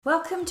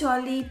Welcome to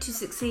our Lead to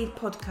Succeed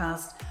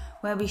podcast,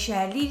 where we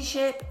share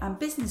leadership and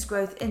business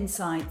growth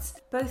insights,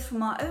 both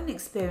from our own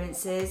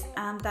experiences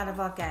and that of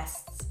our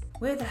guests.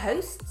 We're the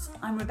hosts.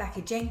 I'm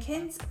Rebecca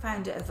Jenkins,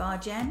 founder of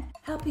Argen,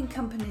 helping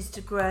companies to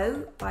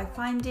grow by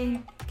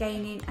finding,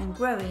 gaining and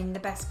growing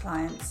the best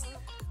clients.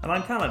 And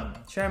I'm Callum,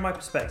 sharing my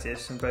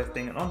perspectives from both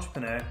being an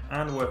entrepreneur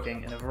and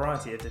working in a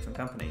variety of different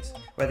companies.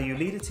 Whether you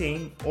lead a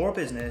team or a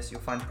business,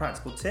 you'll find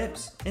practical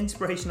tips,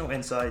 inspirational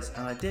insights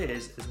and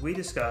ideas as we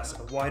discuss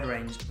a wide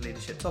range of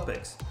leadership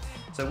topics.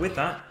 So with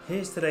that,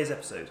 here's today's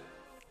episode.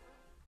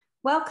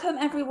 Welcome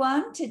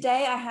everyone.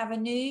 Today I have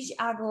Anuj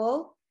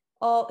Agarwal.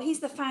 He's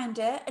the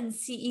founder and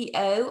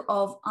CEO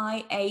of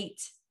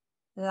I8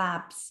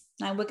 Labs.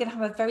 Now we're going to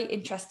have a very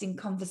interesting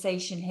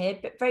conversation here,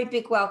 but very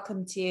big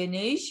welcome to you,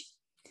 Anuj.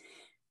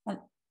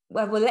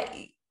 Well,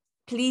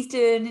 please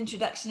do an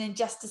introduction in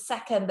just a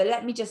second, but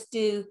let me just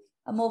do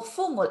a more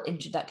formal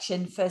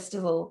introduction first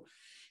of all.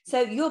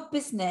 So your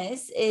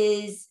business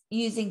is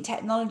using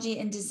technology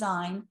and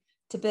design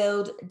to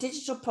build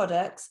digital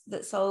products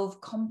that solve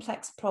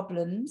complex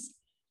problems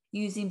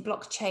using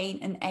blockchain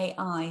and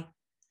AI.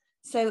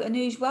 So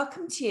Anuj,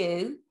 welcome to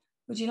you.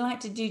 Would you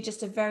like to do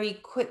just a very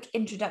quick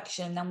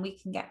introduction, and we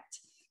can get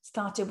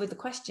started with the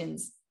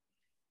questions?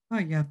 Oh,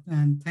 yeah,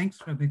 and thanks,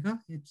 Rebecca.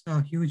 It's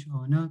a huge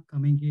honor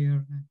coming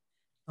here and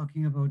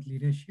talking about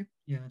leadership.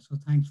 Yeah, so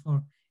thanks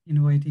for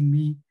inviting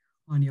me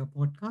on your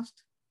podcast.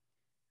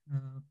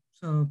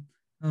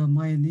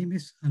 My name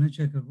is Anuj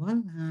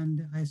Agarwal,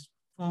 and I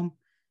formed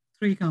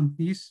 3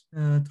 companies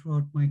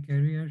throughout my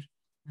career.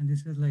 And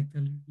this is like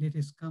the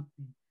latest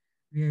company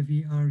where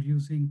we are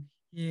using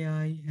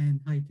AI and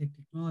high-tech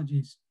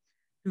technologies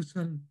to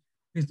solve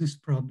business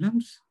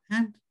problems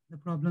and the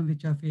problem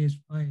which are faced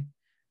by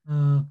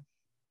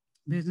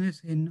business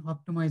in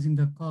optimizing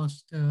the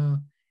cost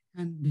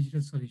and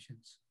digital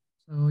solutions.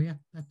 So yeah,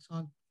 that's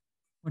all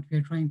what we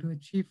are trying to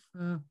achieve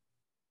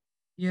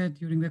here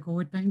during the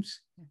COVID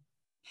times. Yeah.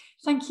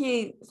 Thank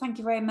you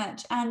very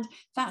much. And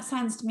that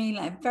sounds to me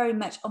like very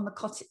much on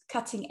the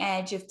cutting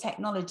edge of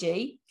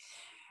technology.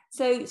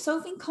 So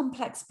solving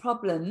complex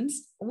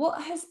problems,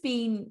 what has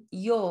been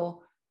your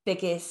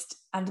biggest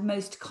and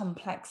most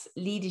complex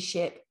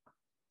leadership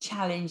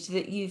challenge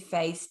that you've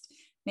faced,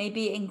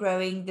 maybe in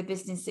growing the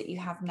business that you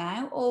have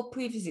now or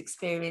previous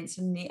experience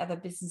from the other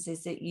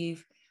businesses that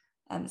you've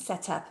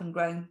set up and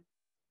grown?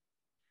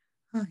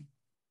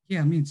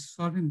 Yeah, I mean,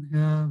 solving,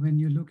 when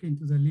you look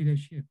into the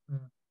leadership,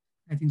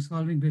 I think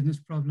solving business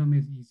problem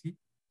is easy.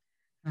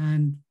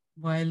 And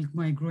while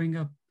my growing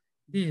up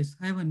days,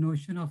 I have a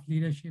notion of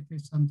leadership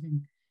is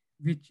something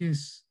which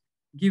is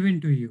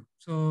given to you.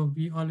 So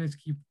we always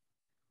keep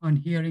on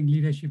hearing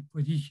leadership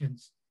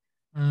positions,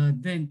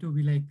 then to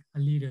be like a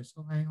leader.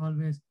 So I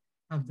always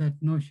have that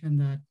notion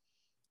that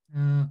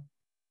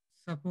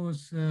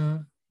suppose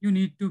you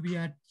need to be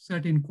at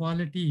certain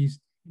qualities,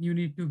 you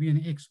need to be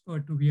an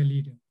expert to be a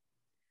leader.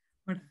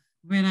 But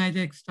when I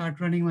like start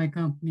running my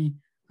company,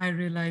 I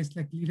realized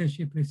like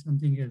leadership is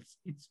something else.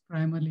 It's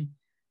primarily,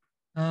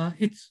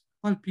 it's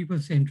all people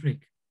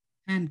centric,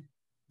 and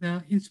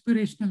the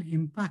inspirational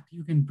impact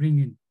you can bring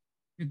in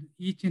with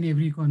each and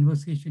every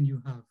conversation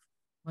you have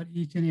or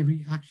each and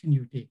every action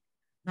you take.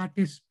 That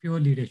is pure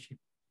leadership.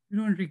 You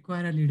don't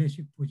require a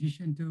leadership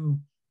position to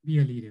be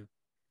a leader.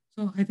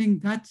 So I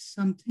think that's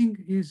something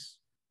is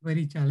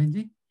very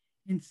challenging.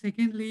 And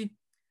secondly,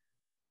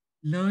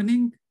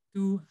 learning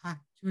to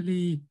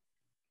actually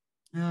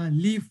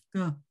leave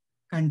the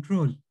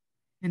control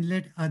and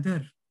let other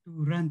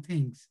to run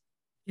things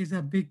is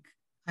a big,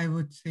 I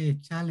would say,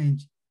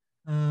 challenge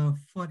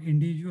for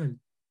individual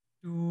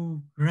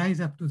to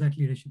rise up to that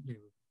leadership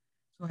level.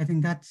 So I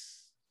think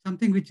that's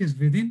something which is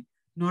within,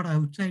 not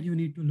outside. You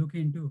need to look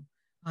into,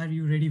 are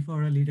you ready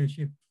for a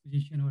leadership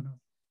position or not?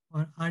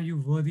 Or are you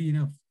worthy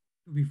enough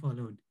to be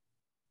followed?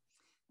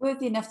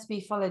 Worthy enough to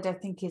be followed, I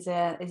think, is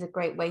a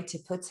great way to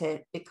put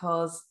it,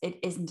 because it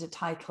isn't a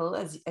title,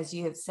 as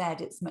you have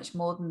said, it's much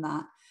more than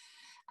that.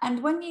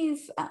 And when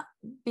you've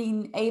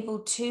been able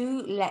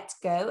to let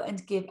go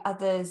and give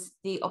others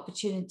the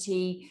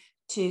opportunity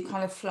to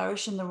kind of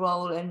flourish in the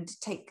role and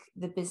take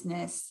the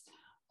business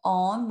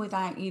on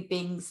without you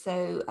being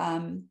so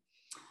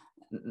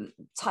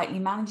tightly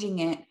managing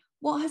it,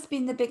 what has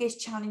been the biggest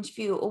challenge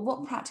for you, or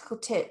what practical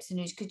tips,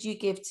 Anuj, could you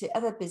give to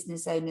other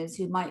business owners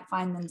who might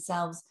find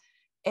themselves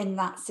in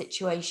that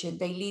situation?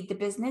 They lead the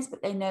business,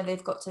 but they know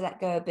they've got to let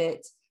go a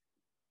bit.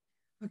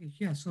 Okay,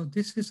 yeah. So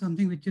this is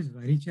something which is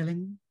very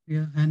challenging.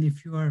 Yeah, and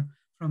if you are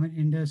from an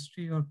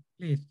industry or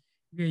place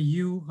where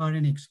you are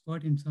an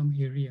expert in some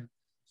area,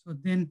 so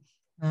then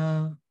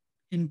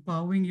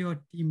empowering your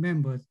team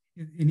members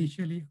is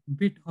initially a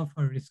bit of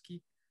a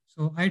risky.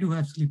 So I do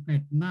have sleep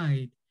at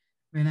night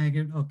when I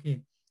get,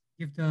 okay,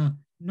 give the,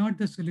 not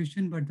the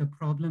solution, but the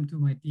problem to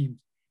my teams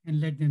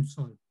and let them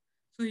solve.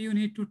 So you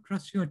need to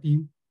trust your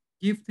team,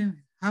 give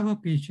them, have a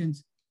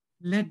patience,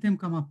 let them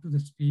come up to the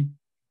speed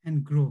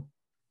and grow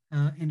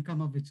and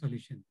come up with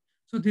solution.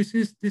 So this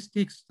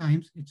takes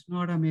time. It's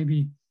not a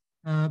maybe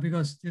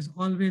because there's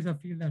always a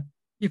feel that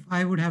if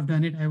I would have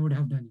done it, I would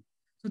have done it.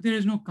 So there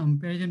is no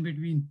comparison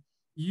between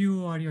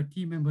you or your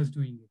team members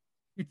doing it.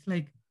 It's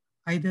like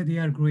either they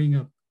are growing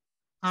up,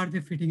 are they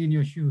fitting in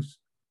your shoes?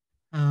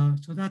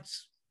 So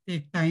that's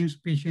take times,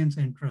 patience,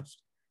 and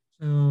trust.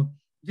 So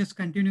just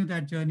continue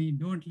that journey.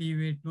 Don't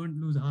leave it. Don't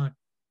lose heart.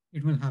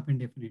 It will happen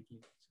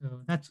definitely.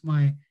 So that's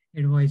my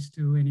advice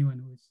to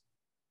anyone who is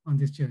on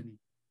this journey.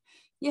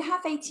 You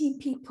have 18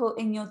 people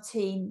in your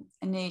team,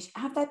 Anuj.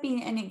 Have there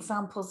been any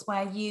examples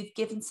where you've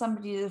given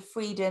somebody the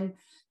freedom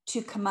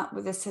to come up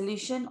with a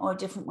solution or a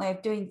different way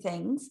of doing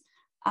things,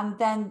 and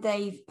then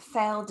they've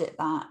failed at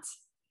that,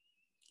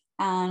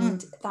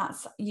 and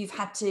that's you've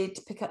had to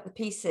pick up the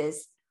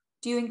pieces?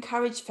 Do you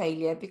encourage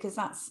failure? Because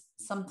that's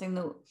something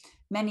that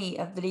many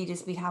of the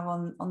leaders we have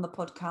on the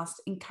podcast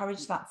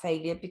encourage, that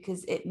failure,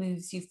 because it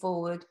moves you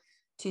forward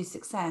to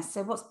success.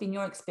 So what's been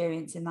your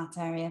experience in that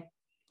area?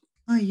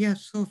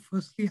 Yes. So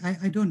firstly,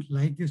 I don't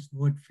like this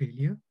word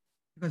failure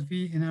because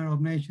we in our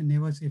organization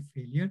never say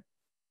failure.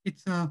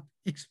 It's a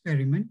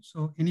experiment.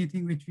 So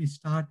anything which we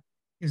start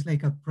is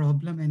like a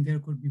problem, and there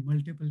could be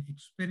multiple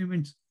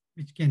experiments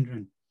which can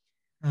run.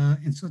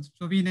 And so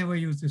we never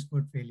use this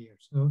word failure.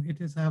 So it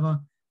is have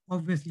a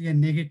obviously a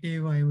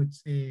negative, I would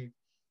say,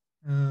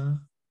 uh,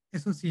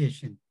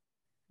 association.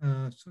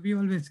 So we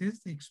always say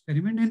the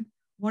experiment and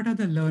what are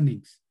the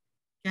learnings?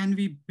 Can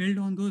we build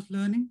on those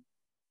learning,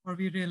 or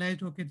we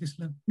realized okay,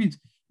 means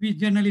we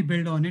generally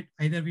build on it.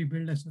 Either we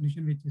build a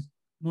solution which is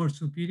more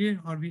superior,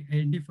 or we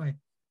identify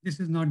this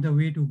is not the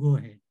way to go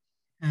ahead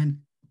and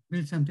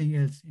build something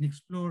else and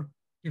explore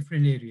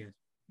different areas.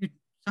 It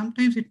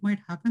sometimes it might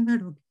happen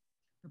that okay,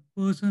 the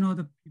person or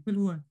the people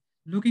who are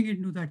looking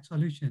into that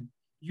solution,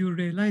 you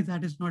realize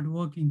that is not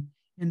working,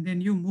 and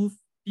then you move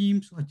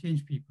teams or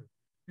change people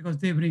because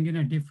they bring in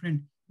a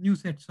different new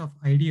sets of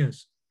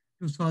ideas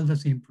to solve the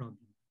same problem.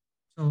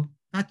 So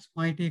that's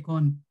my take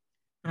on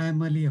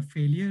primarily a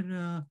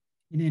failure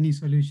in any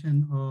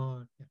solution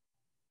or yeah.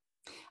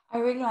 I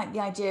really like the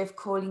idea of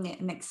calling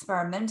it an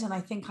experiment, and I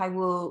think I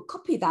will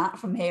copy that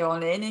from here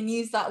on in and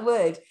use that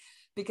word,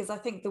 because I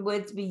think the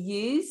words we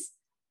use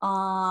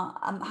are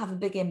have a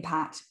big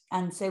impact,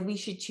 and so we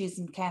should choose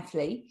them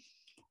carefully.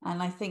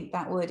 And I think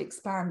that word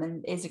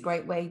experiment is a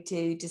great way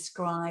to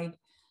describe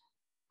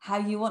how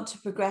you want to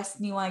progress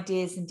new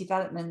ideas and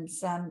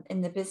developments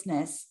in the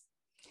business.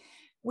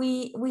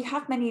 We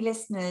have many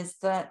listeners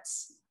that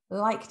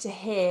like to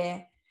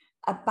hear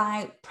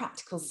about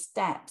practical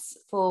steps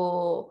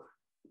for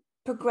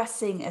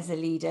progressing as a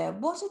leader.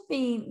 What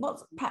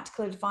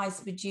practical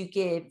advice would you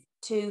give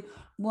to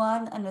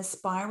one, an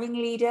aspiring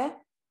leader,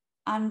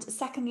 and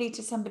secondly,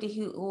 to somebody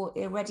who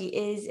already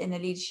is in a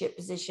leadership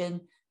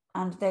position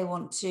and they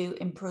want to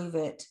improve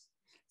it?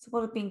 So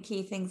what have been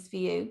key things for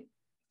you?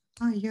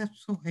 Yes,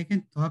 so I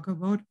can talk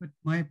about, but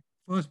my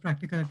first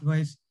practical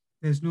advice,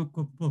 there's no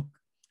cookbook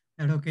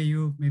that, okay,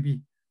 you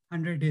maybe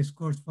 100 days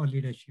course for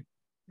leadership.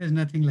 There's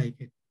nothing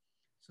like it.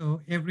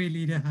 So every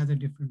leader has a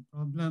different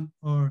problem,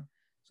 or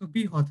so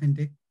be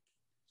authentic.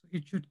 So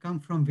it should come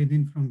from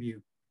within from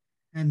you.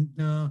 And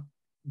the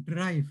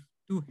drive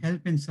to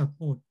help and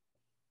support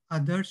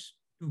others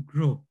to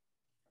grow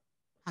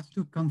has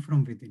to come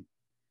from within.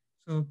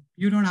 So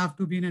you don't have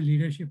to be in a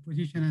leadership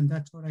position. And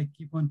that's what I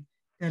keep on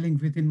telling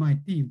within my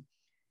team.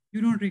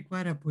 You don't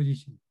require a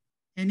position,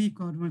 any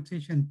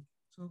conversation.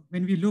 So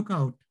when we look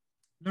out,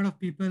 a lot of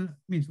people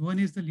means one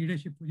is the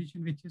leadership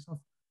position, which is of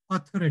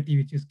authority,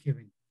 which is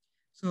given.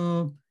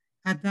 So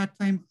at that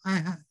time,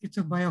 it's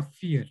a by of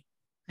fear.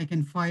 I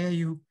can fire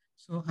you.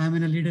 So I'm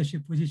in a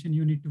leadership position.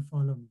 You need to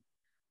follow me.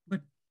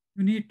 But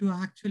you need to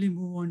actually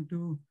move on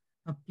to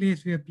a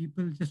place where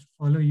people just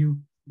follow you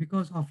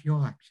because of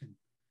your action.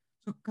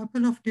 So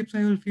couple of tips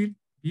I will feel: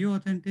 be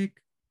authentic.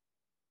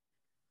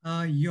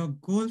 Your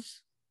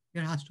goals,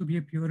 there has to be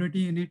a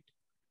purity in it.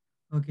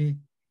 Okay,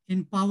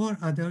 empower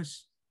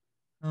others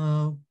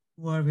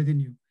who are within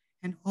you,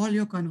 and all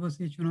your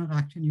conversation or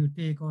action you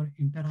take or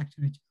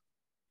interaction,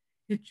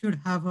 it should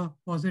have a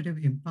positive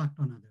impact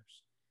on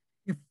others.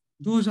 If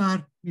those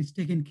are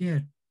taken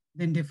care,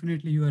 then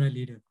definitely you are a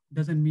leader.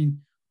 Doesn't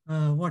mean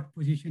what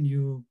position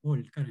you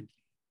hold currently.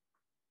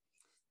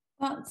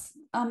 That's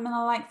and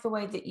I like the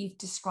way that you've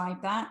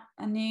described that,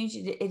 Anuj.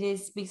 It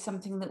is be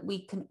something that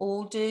we can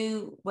all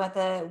do,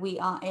 whether we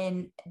are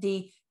in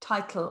the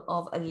title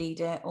of a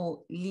leader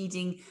or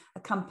leading a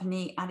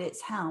company at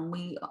its helm.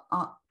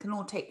 Can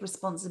all take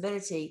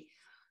responsibility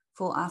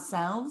for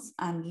ourselves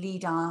and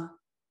lead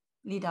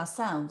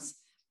ourselves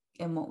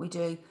in what we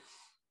do.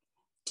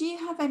 Do you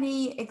have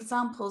any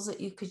examples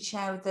that you could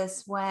share with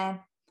us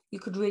where you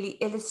could really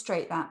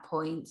illustrate that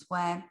point,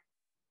 where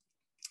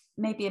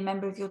maybe a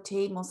member of your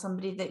team or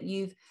somebody that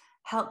you've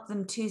helped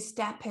them to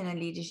step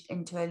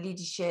into a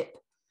leadership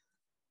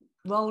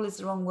role is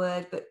the wrong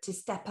word, but to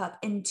step up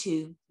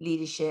into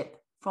leadership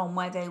from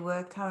where they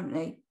were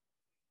currently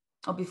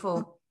or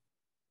before?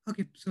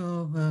 Okay,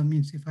 so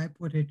means if I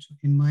put it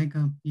in my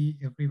company,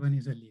 everyone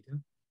is a leader.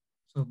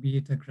 So be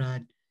it a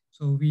grad.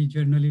 So we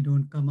generally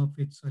don't come up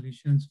with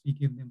solutions. We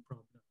give them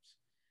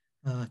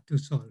problems to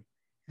solve,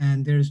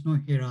 and there is no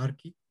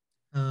hierarchy.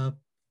 Uh,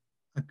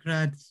 a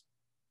grad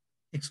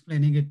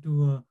explaining it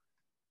to a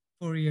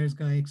 4 years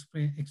guy,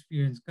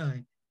 experienced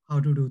guy, how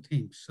to do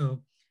things.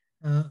 So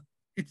uh,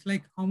 it's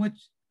like how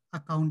much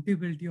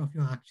accountability of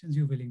your actions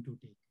you're willing to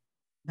take.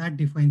 That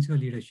defines your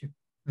leadership,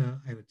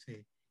 I would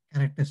say,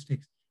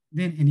 characteristics,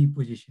 than any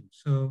position.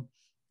 So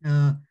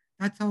uh,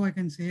 that's how I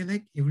can say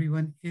like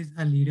everyone is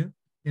a leader.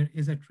 There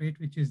is a trait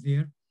which is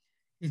there.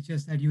 It's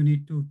just that you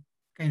need to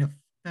kind of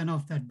turn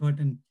off that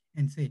button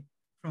and say,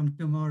 from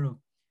tomorrow,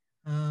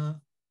 uh,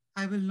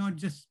 I will not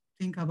just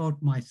think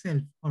about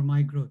myself or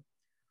my growth.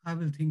 I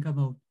will think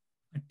about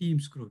a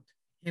team's growth,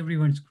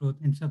 everyone's growth,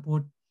 and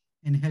support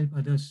and help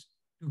others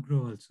to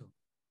grow also.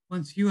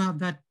 Once you have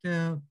that,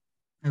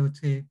 I would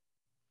say,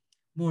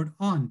 mode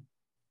on,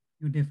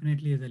 you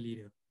definitely as a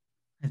leader.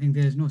 I think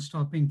there's no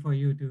stopping for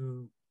you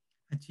to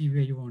achieve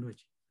where you want to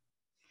achieve.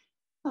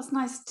 That's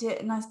nice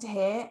to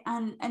hear.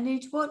 And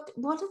Anuj, what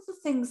are the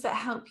things that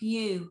help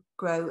you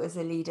grow as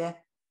a leader?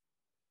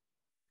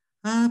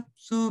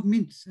 So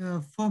means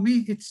for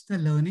me, it's the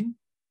learning.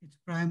 It's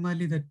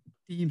primarily the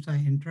teams I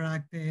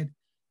interacted,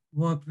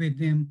 worked with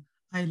them.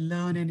 I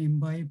learn and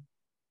imbibe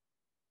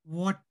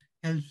what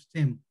helps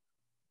them,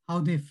 how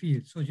they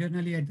feel. So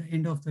generally, at the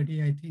end of the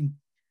day, I think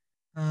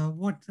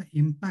what's the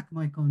impact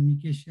my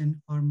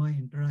communication or my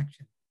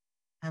interaction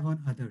have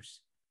on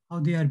others, how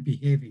they are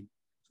behaving.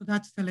 So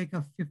that's the like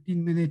a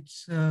 15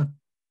 minutes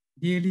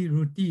daily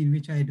routine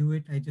which I do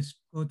it. I just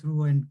go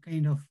through and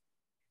kind of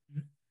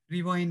re-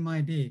 rewind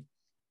my day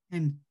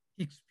and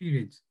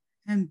experience.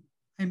 And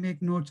I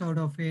make notes out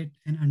of it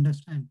and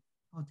understand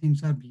how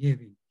things are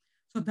behaving.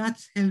 So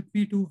that's helped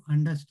me to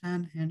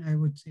understand and I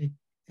would say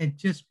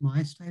adjust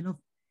my style of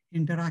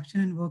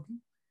interaction and working.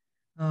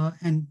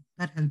 And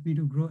that helped me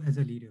to grow as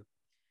a leader.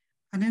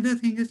 Another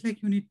thing is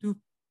like you need to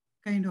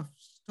kind of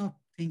stop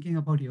thinking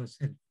about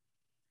yourself.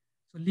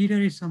 So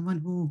leader is someone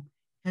who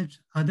helps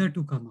other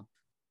to come up.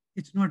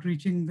 It's not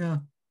reaching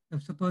the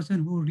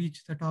person who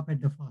reached the top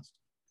at the first,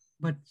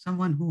 but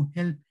someone who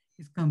help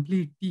his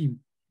complete team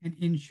and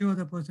ensure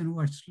the person who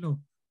are slow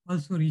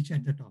also reach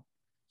at the top.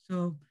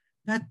 So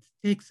that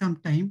takes some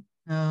time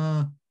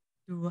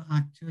to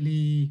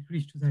actually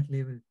reach to that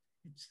level.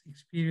 It's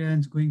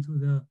experience going through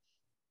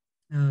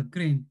the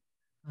grain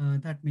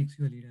that makes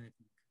you a leader, I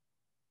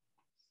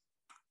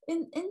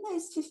think. In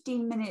those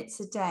 15 minutes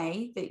a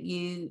day that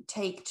you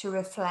take to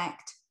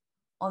reflect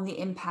on the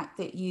impact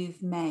that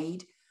you've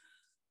made,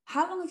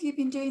 how long have you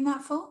been doing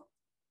that for?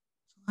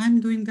 So I'm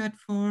doing that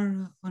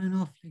for on and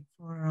off like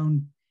for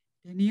around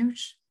 10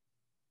 years.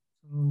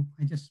 So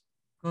I just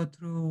go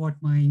through what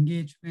my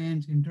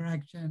engagements,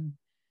 interaction,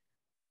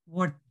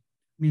 what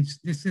means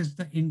this is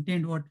the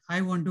intent, what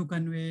I want to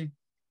convey.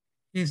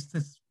 Is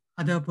this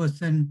other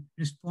person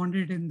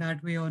responded in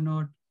that way or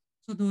not?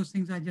 So those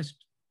things I just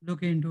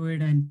look into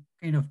it and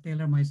kind of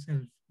tailor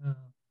myself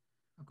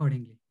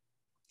accordingly.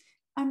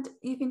 And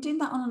you've been doing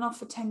that on and off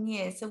for 10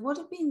 years. So, what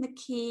have been the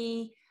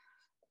key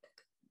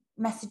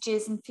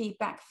messages and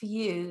feedback for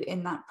you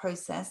in that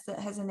process that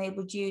has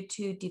enabled you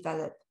to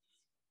develop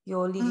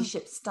your Uh,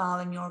 leadership style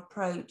and your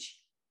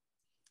approach?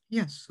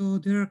 yes, so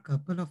there are a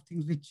couple of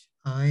things which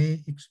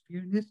I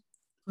experienced.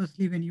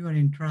 Firstly, when you are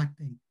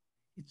interacting,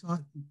 it's all,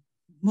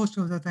 most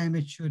of the time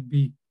it should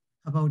be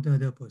about the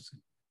other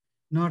person,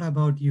 not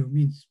about you.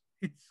 Means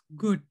it's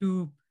good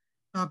to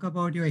talk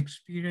about your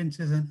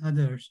experiences and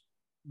others,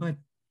 but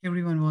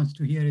everyone wants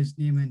to hear his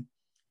name and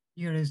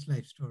hear his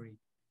life story.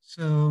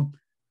 So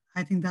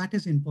I think that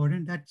is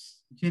important.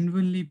 That's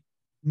genuinely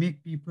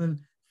make people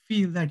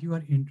feel that you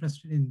are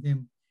interested in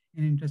them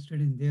and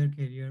interested in their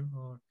career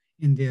or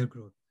in their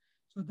growth.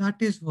 So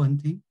that is one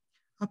thing.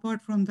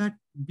 Apart from that,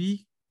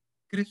 be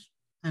crisp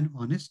and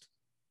honest.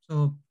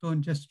 So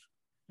don't just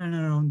run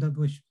around the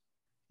bush.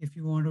 If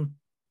you want to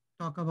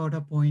talk about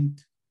a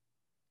point,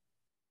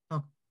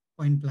 talk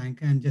point blank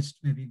and just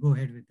maybe go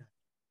ahead with that.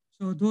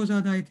 So those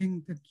are the, I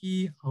think, the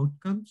key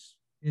outcomes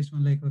based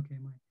on like, okay,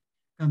 my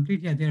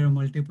complete, yeah, there are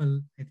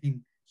multiple, I think,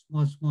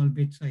 small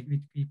bits like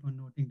which keep on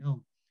noting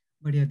down.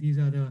 But yeah, these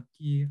are the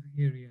key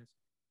areas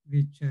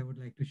which I would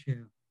like to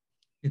share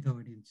with the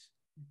audience.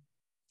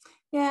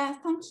 Yeah,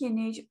 thank you,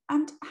 Nuj.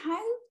 And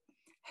how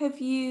have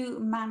you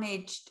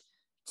managed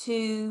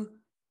to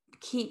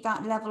keep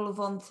that level of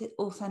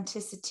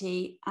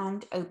authenticity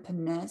and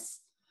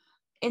openness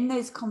in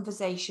those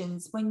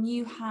conversations when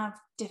you have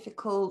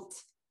difficult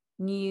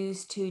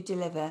news to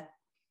deliver,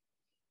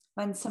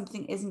 when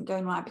something isn't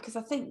going right? Because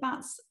I think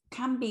that's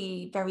can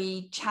be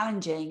very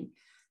challenging.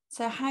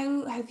 So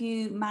how have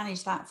you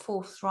managed that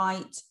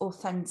forthright,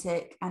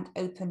 authentic, and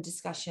open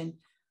discussion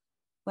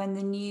when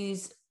the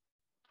news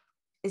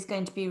is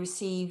going to be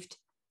received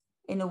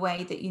in a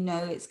way that you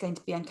know it's going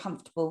to be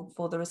uncomfortable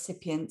for the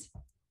recipient?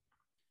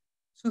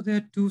 So there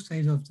are two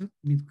sides of the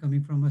means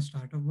coming from a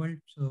startup world.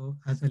 So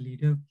as a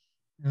leader,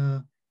 uh,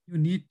 you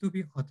need to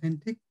be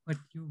authentic, but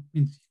you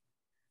means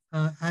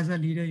as a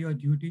leader, your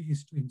duty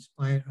is to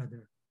inspire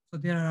others. So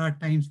there are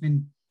times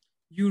when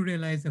you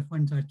realize the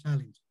funds are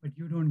challenged, but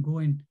you don't go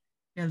and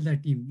tell the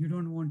team. You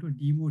don't want to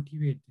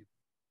demotivate them.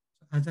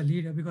 So as a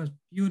leader, because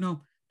you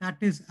know that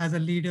is as a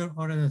leader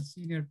or as a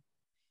senior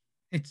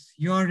it's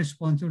your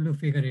responsibility to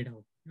figure it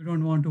out. You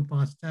don't want to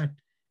pass that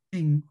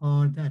thing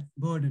or that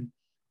burden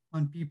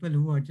on people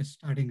who are just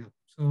starting up.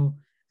 So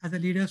as a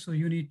leader, so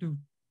you need to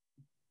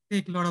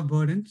take a lot of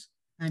burdens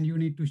and you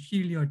need to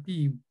shield your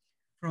team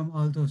from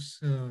all those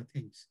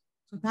things.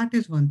 So that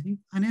is one thing.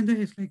 Another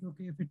is like,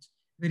 okay, if it's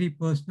very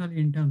personal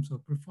in terms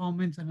of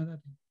performance, another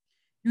thing,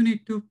 you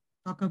need to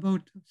talk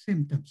about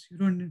symptoms. You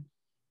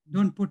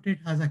don't put it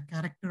as a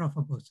character of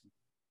a person,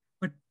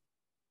 but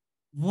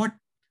what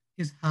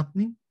is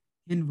happening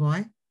and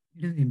why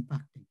it is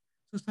impacting.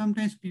 So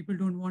sometimes people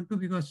don't want to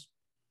because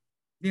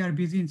they are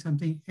busy in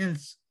something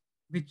else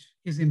which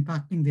is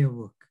impacting their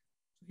work.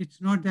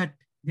 It's not that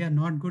they are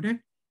not good at,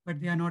 but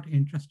they are not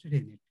interested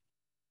in it.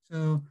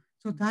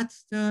 So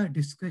that's the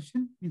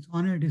discussion. Means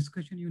on a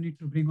discussion you need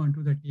to bring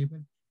onto the table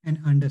and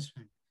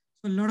understand.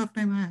 So a lot of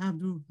time I have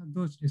to have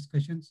those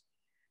discussions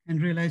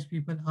and realize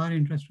people are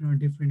interested in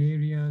different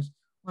areas,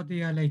 or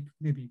they are like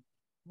maybe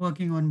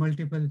working on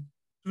multiple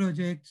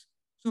projects.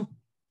 So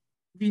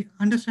we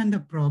understand the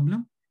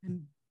problem,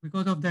 and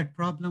because of that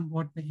problem,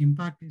 what the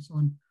impact is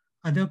on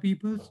other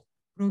people's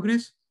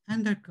progress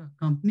and that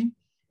company,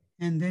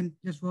 and then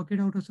just work it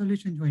out a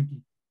solution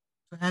jointly.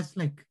 So as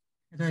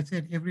I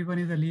said, everyone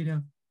is a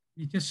leader.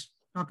 We just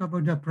talk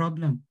about the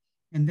problem,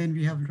 and then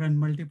we have run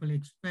multiple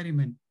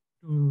experiment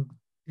to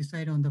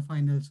decide on the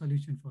final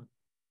solution for it.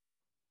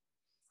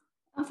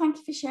 Oh, thank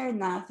you for sharing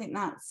that. I think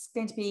that's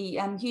going to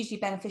be hugely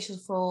beneficial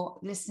for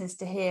listeners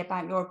to hear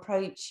about your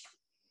approach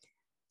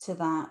to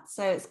that.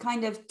 So it's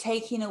kind of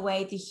taking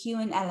away the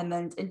human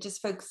element and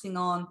just focusing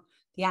on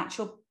the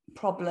actual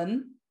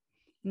problem.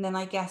 And then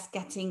I guess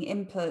getting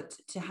input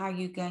to how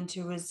you're going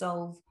to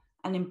resolve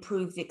and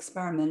improve the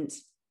experiment.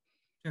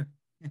 Sure.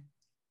 Yeah.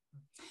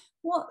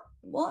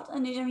 What,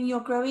 and I mean, you're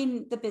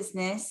growing the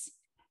business.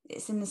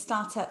 It's in the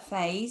startup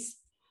phase,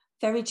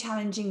 very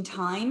challenging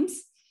times.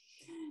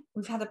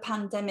 We've had a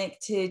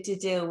pandemic to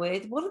deal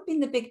with. What have been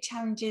the big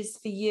challenges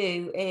for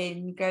you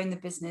in growing the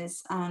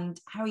business, and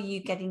how are you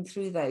getting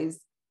through those?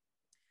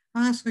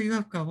 So you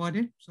have covered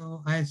it.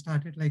 So I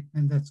started like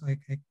when that's like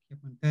I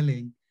kept on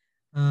telling.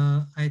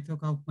 I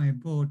took out my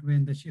boat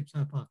when the ships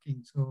are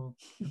parking. So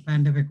the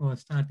pandemic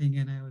was starting,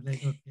 and I was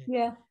like, okay.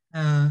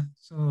 Yeah.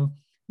 So,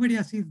 but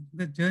yeah, see,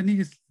 the journey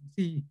is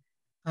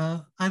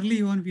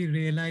early on we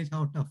realize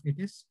how tough it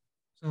is.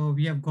 So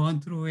we have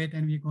gone through it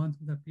and we've gone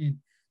through the pain.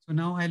 So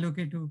now I look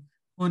into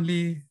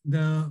only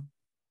the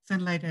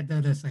sunlight at the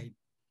other side.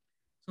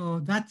 So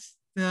that's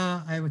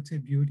the, I would say,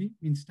 beauty.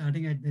 Means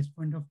starting at this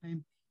point of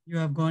time, you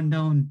have gone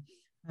down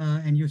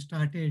and you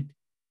started,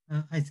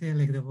 I say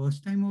like the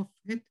worst time of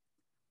it.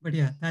 But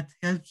yeah, that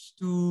helps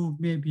to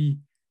maybe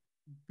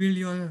build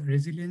your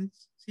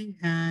resiliency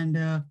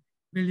and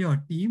build your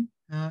team.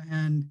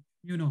 And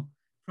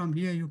from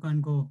here you can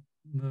go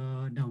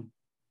down.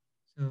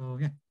 So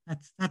yeah,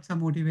 that's a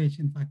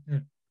motivation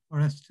factor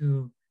for us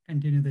to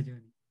continue the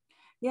journey.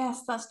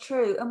 Yes, that's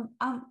true.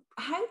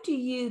 How do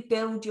you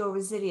build your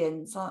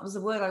resilience? That was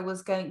a word I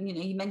was going,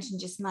 you mentioned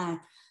just now,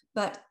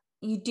 but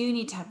you do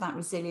need to have that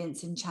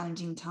resilience in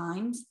challenging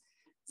times.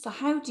 So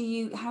how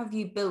have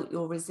you built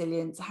your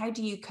resilience? How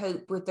do you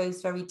cope with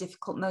those very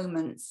difficult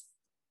moments?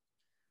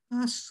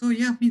 So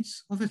yeah,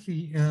 means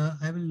obviously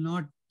I will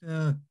not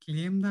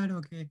claim that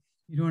okay,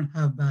 you don't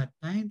have bad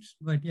times,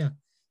 but yeah,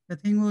 the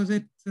thing was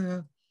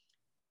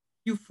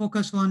you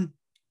focus on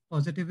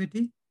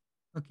positivity.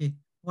 Okay,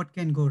 what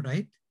can go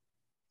right,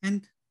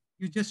 and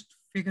you just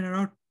figure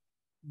out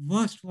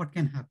worst what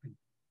can happen.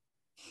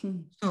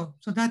 So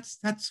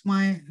that's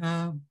my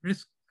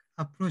risk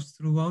approach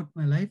throughout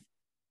my life.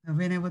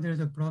 Whenever there's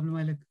a problem,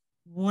 I look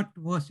what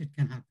worst it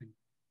can happen,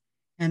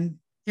 and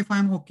if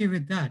I'm okay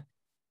with that,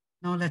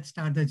 now let's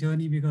start the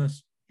journey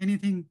because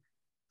anything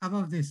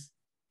above this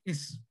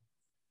is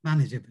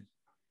manageable.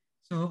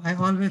 So I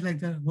always like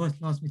the worst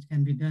loss which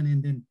can be done,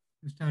 and then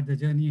you start the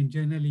journey. And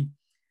generally,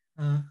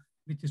 uh,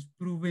 which is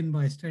proven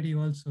by study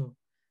also,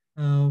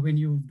 when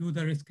you do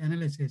the risk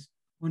analysis,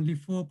 only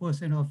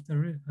 4% of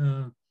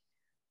the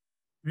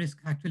risk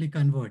actually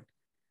convert.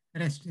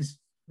 The rest is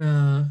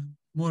uh,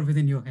 more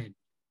within your head.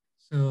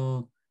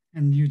 So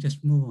and you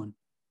just move on.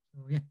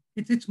 So yeah,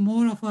 it's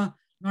more of a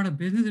not a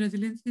business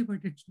resiliency, but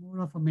it's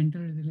more of a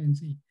mental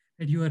resiliency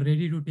that you are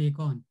ready to take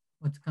on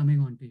what's coming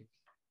onto you.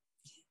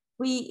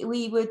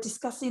 We were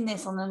discussing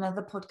this on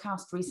another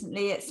podcast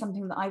recently. It's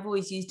something that I've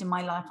always used in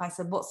my life. I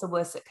said, what's the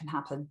worst that can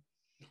happen?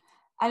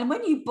 And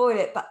when you boil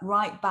it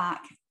right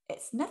back,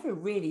 it's never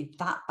really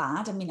that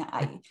bad. I mean,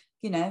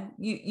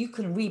 you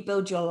can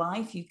rebuild your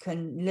life, you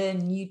can learn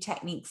new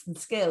techniques and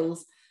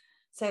skills.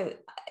 So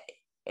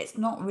it's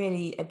not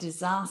really a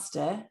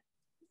disaster.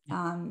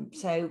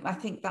 So I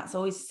think that's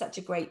always such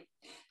a great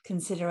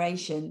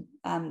consideration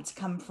to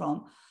come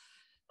from.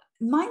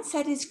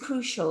 Mindset is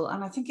crucial,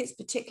 and I think it's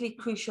particularly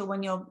crucial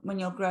when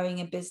you're growing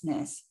a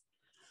business.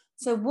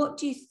 So what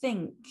do you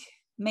think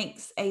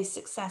makes a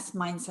success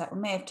mindset? We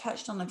may have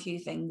touched on a few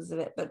things of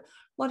it, but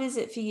what is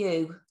it for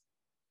you?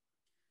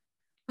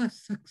 A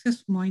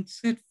success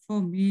mindset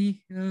for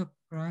me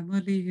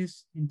primarily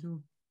is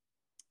into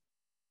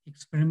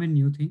experiment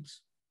new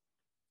things,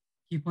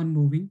 keep on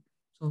moving.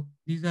 So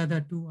these are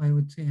the two I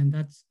would say, and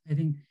that's I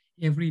think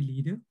every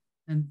leader.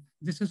 And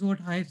this is what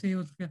I say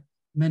was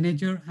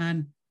manager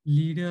and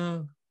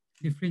leader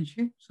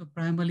differentiate. So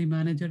primarily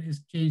manager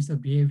is change the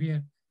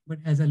behavior, but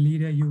as a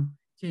leader, you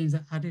change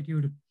the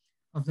attitude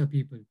of the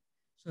people.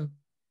 So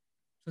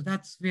so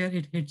that's where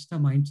it hits the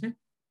mindset.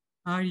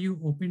 Are you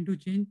open to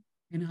change?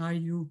 And are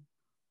you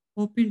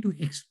open to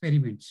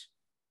experiments,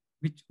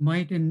 which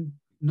might in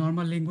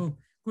normal lingo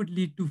could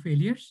lead to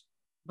failures,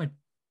 but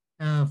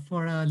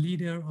for a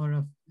leader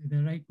or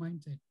the right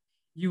mindset,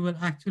 you will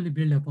actually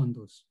build upon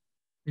those.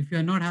 If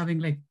you're not having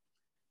like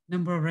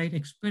number of right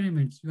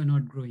experiments, you are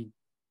not growing,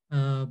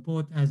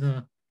 both as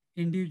a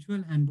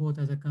individual and both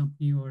as a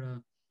company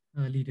or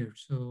a leader.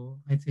 So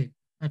I'd say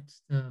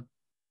that's the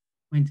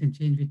mindset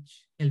change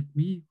which helped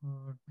me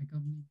or my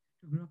company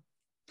to grow.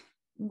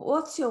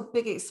 What's your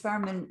big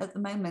experiment at the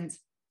moment?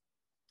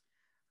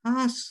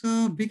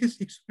 So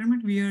biggest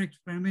experiment, we are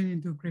experimenting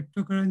into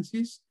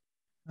cryptocurrencies.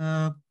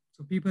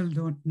 So people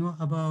don't know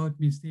about,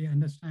 means they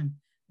understand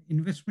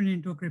investment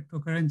into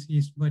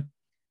cryptocurrencies, but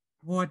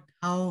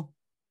how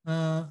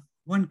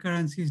one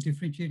currency is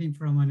differentiating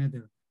from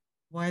another,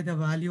 why the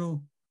value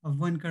of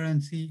one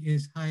currency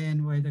is high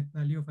and why the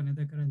value of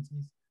another currency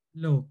is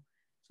low.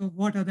 So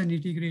what are the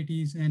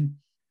nitty-gritties and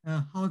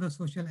how the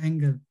social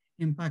angle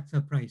impacts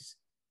the price.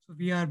 So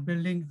we are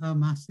building a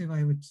massive,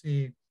 I would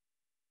say,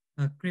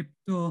 a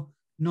crypto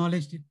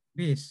knowledge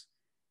base,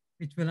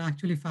 which will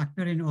actually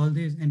factor in all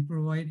this and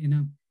provide in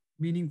a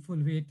meaningful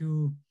way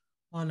to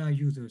all our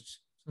users.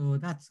 So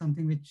that's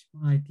something which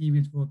my team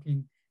is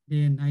working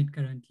day and night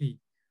currently,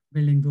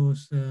 building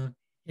those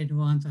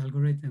advanced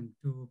algorithm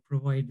to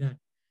provide that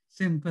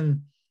simple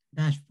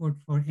dashboard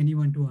for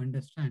anyone to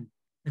understand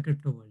the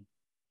crypto world.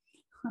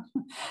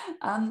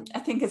 I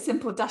think a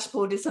simple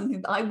dashboard is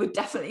something that I would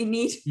definitely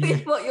need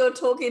with what you're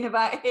talking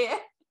about here.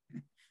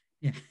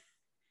 Yeah,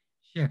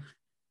 sure.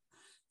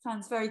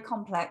 Sounds very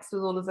complex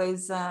with all of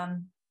those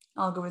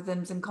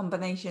algorithms and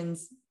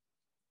combinations.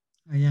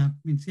 Yeah, I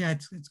mean, yeah,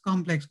 it's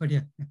complex, but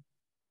yeah.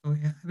 So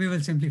yeah, we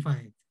will simplify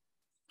it.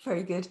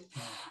 Very good.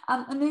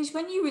 Anuj,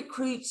 when you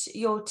recruit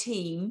your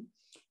team,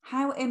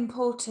 how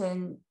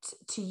important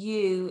to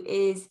you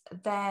is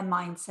their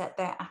mindset,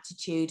 their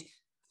attitude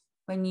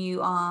when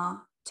you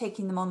are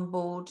taking them on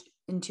board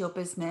into your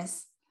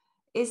business?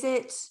 Is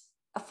it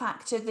a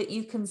factor that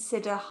you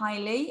consider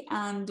highly,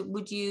 and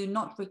would you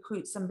not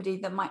recruit somebody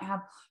that might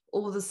have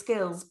all the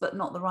skills but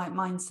not the right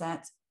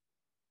mindset?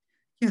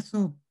 Yeah,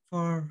 so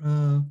for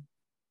a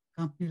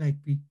company like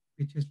we,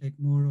 which is like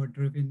more or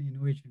driven,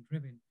 innovation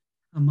driven,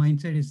 a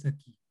mindset is the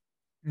key.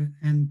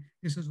 And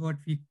this is what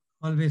we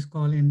always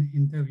call in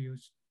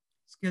interviews,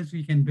 skills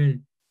we can build,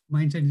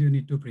 mindset you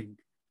need to bring.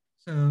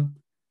 So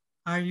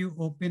are you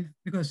open?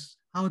 Because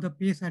how the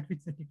pace at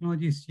which the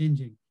technology is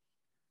changing,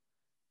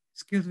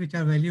 skills which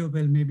are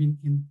valuable maybe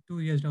in 2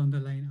 years down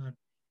the line are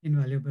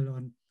invaluable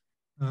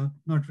or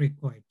not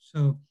required.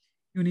 So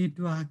you need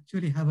to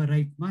actually have a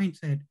right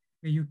mindset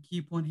where you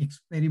keep on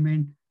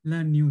experiment,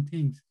 learn new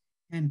things,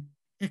 and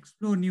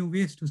explore new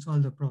ways to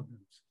solve the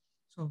problems.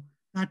 So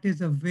that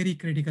is a very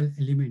critical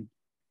element.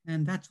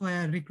 And that's why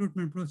our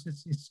recruitment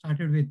process is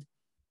started with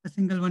a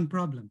single one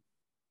problem.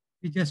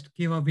 We just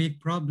give a vague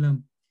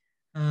problem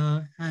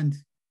and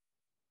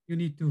you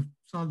need to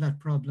solve that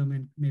problem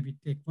and maybe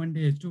take 1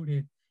 day, 2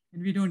 days,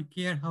 and we don't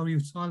care how you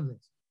solve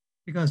this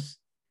because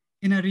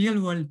in a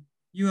real world,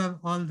 you have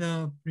all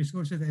the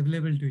resources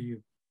available to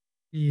you,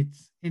 be it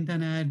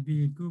internet,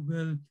 be it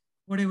Google,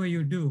 whatever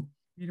you do,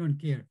 we don't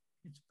care.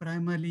 It's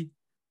primarily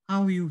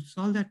how you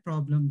solve that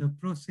problem, the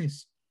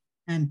process,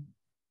 and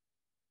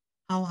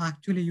how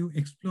actually you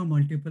explore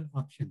multiple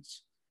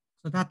options.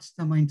 So that's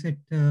the mindset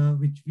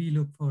which we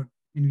look for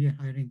when we are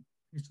hiring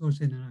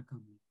resources in our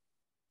company.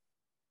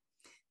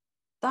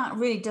 That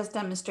really does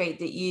demonstrate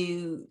that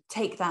you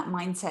take that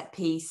mindset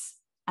piece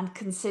and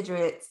consider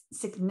it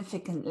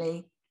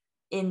significantly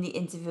in the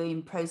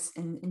interviewing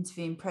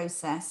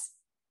process.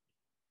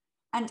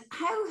 And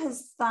how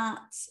has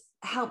that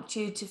helped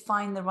you to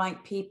find the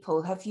right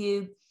people? Have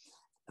you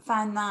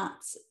found that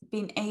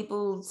being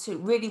able to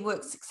really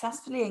work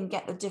successfully and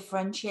get the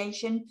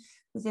differentiation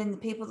within the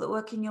people that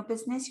work in your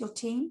business, your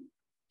team?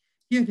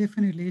 Yeah,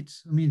 definitely.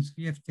 I mean,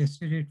 we have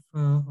tested it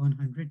on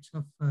hundreds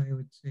of, I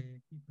would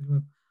say, people who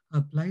have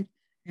applied,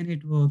 and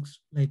it works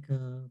like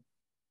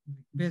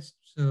best.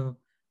 So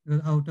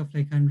out of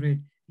like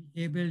 100,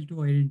 be able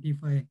to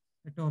identify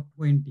the top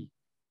 20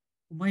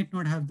 who might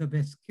not have the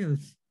best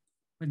skills,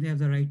 but they have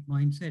the right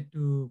mindset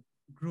to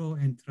grow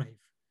and thrive.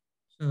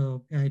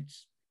 So yeah,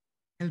 it's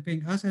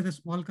helping us as a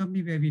small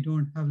company where we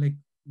don't have like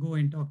go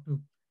and talk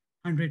to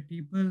 100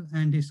 people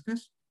and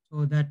discuss.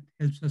 So that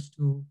helps us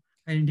to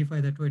identify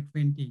the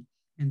 20,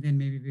 and then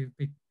maybe we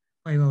pick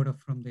 5 out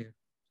of from there.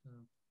 So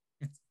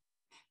yeah.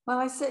 Well,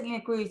 I certainly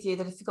agree with you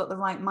that if you've got the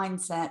right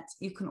mindset,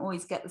 you can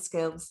always get the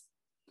skills.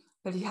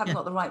 But if you haven't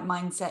got the right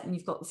mindset and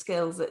you've got the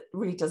skills, it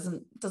really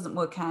doesn't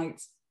work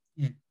out.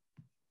 Yeah.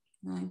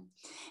 No.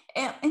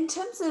 In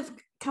terms of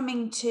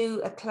coming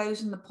to a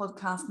close in the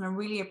podcast, and I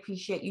really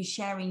appreciate you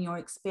sharing your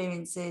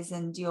experiences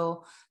and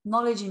your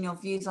knowledge and your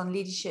views on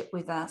leadership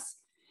with us.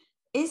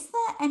 Is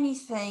there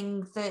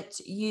anything that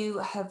you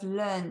have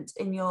learned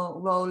in your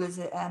role as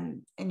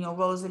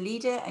a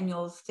leader, and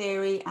your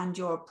theory and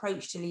your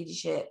approach to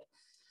leadership?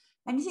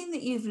 Anything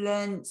that you've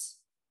learned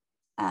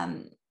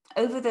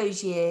over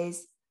those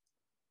years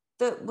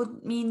that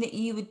would mean that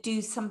you would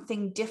do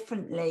something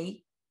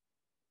differently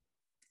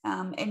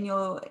in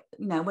your,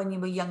 when you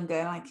were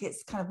younger? Like,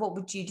 it's kind of, what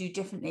would you do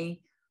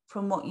differently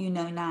from what you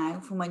know now,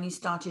 from when you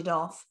started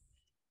off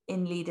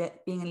in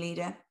being a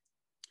leader?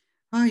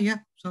 Yeah.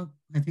 So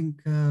I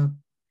think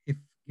if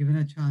given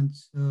a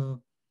chance,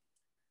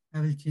 I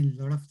will change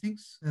a lot of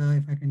things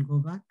if I can go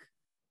back.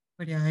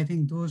 But yeah, I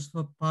think those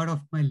were part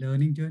of my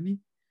learning journey.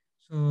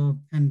 So,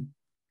 and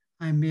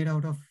I made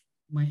out of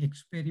my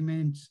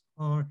experiments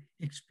or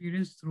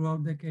experience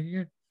throughout the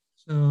career.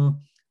 So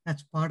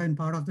that's part and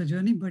part of the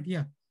journey. But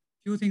yeah,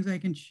 few things I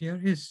can share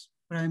is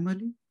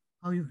primarily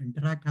how you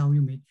interact, how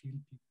you make feel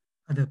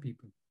other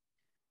people.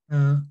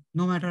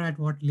 No matter at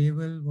what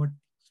level, what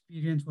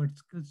experience, what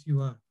skills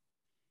you are,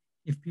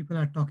 if people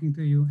are talking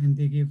to you and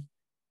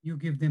you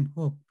give them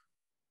hope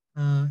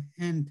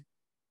and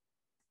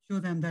show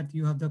them that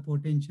you have the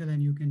potential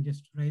and you can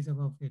just rise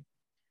above it.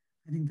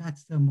 I think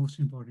that's the most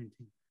important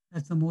thing.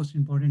 That's the most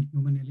important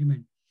human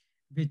element,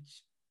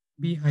 which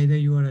be either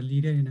you are a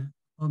leader in an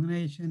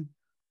organization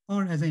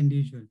or as an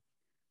individual,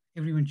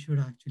 everyone should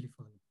actually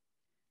follow.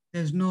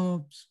 There's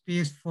no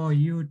space for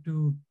you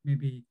to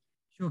maybe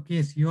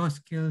showcase your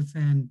skills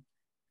and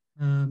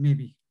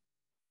maybe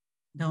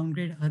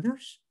downgrade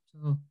others.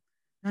 So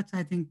that's,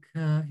 I think,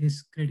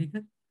 is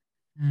critical.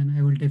 And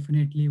I will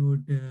definitely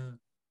would,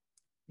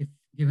 if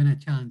given a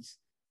chance,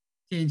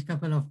 change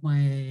couple of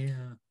my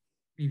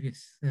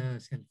previous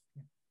self,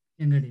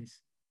 younger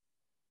days.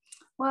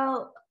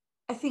 Well,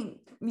 I think,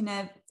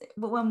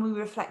 but when we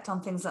reflect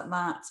on things like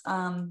that,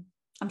 I'm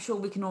sure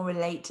we can all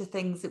relate to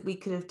things that we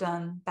could have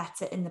done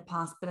better in the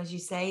past. But as you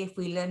say, if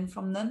we learn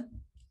from them,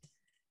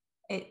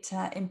 it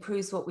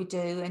improves what we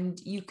do, and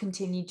you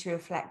continue to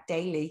reflect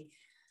daily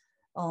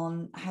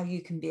on how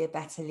you can be a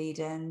better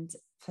leader. And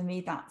for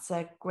me, that's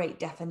a great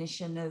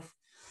definition of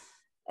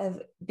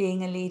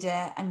being a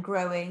leader and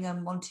growing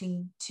and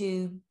wanting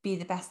to be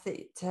the best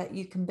that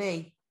you can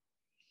be.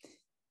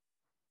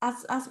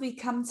 As we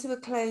come to a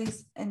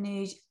close,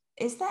 Anuj,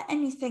 is there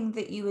anything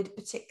that you would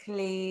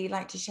particularly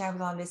like to share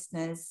with our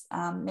listeners?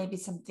 Maybe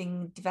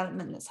something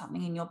development that's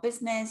happening in your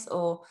business,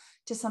 or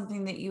just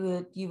something that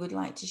you would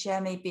like to share?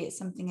 Maybe it's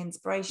something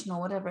inspirational,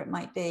 whatever it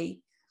might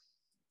be,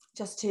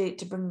 just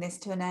to bring this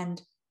to an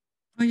end.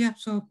 Oh yeah,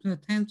 so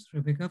thanks,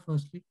 Rebecca,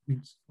 firstly,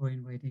 means for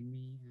inviting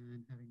me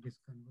and having this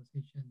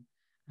conversation,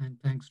 and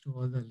thanks to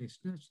all the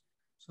listeners.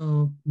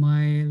 So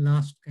my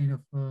last kind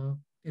of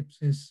tips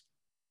is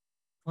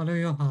follow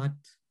your heart,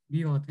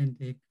 be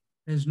authentic.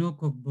 There's no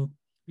cookbook.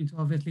 Means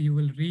obviously you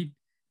will read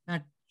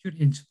that should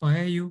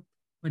inspire you,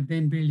 but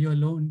then build your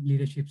own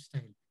leadership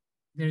style.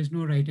 There is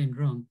no right and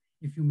wrong.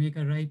 If you make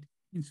a right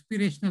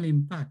inspirational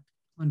impact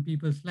on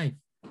people's life,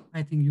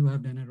 I think you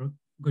have done a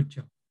good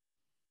job.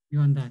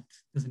 Beyond that,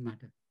 doesn't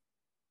matter.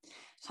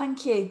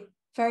 Thank you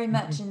very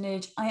much,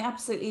 Anuj. I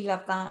absolutely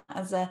love that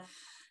as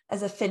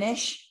a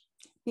finish.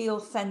 Be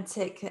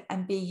authentic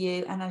and be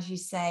you. And as you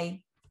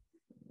say,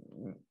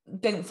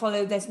 don't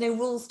follow, there's no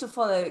rules to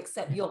follow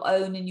except your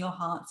own in your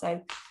heart.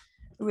 So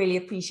really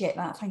appreciate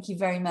that. Thank you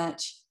very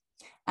much.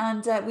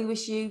 And we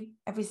wish you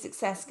every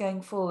success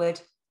going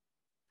forward.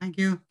 Thank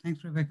you.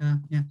 Thanks,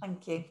 Rebecca. Yeah.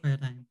 Thank you for your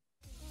time.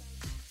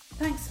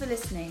 Thanks for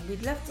listening.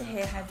 We'd love to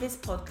hear how this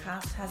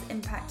podcast has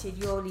impacted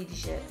your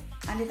leadership.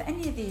 And if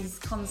any of these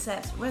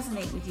concepts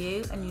resonate with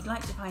you and you'd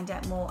like to find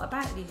out more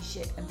about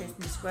leadership and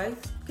business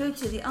growth, go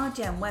to the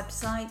RJN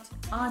website,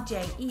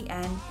 rjen.co.uk.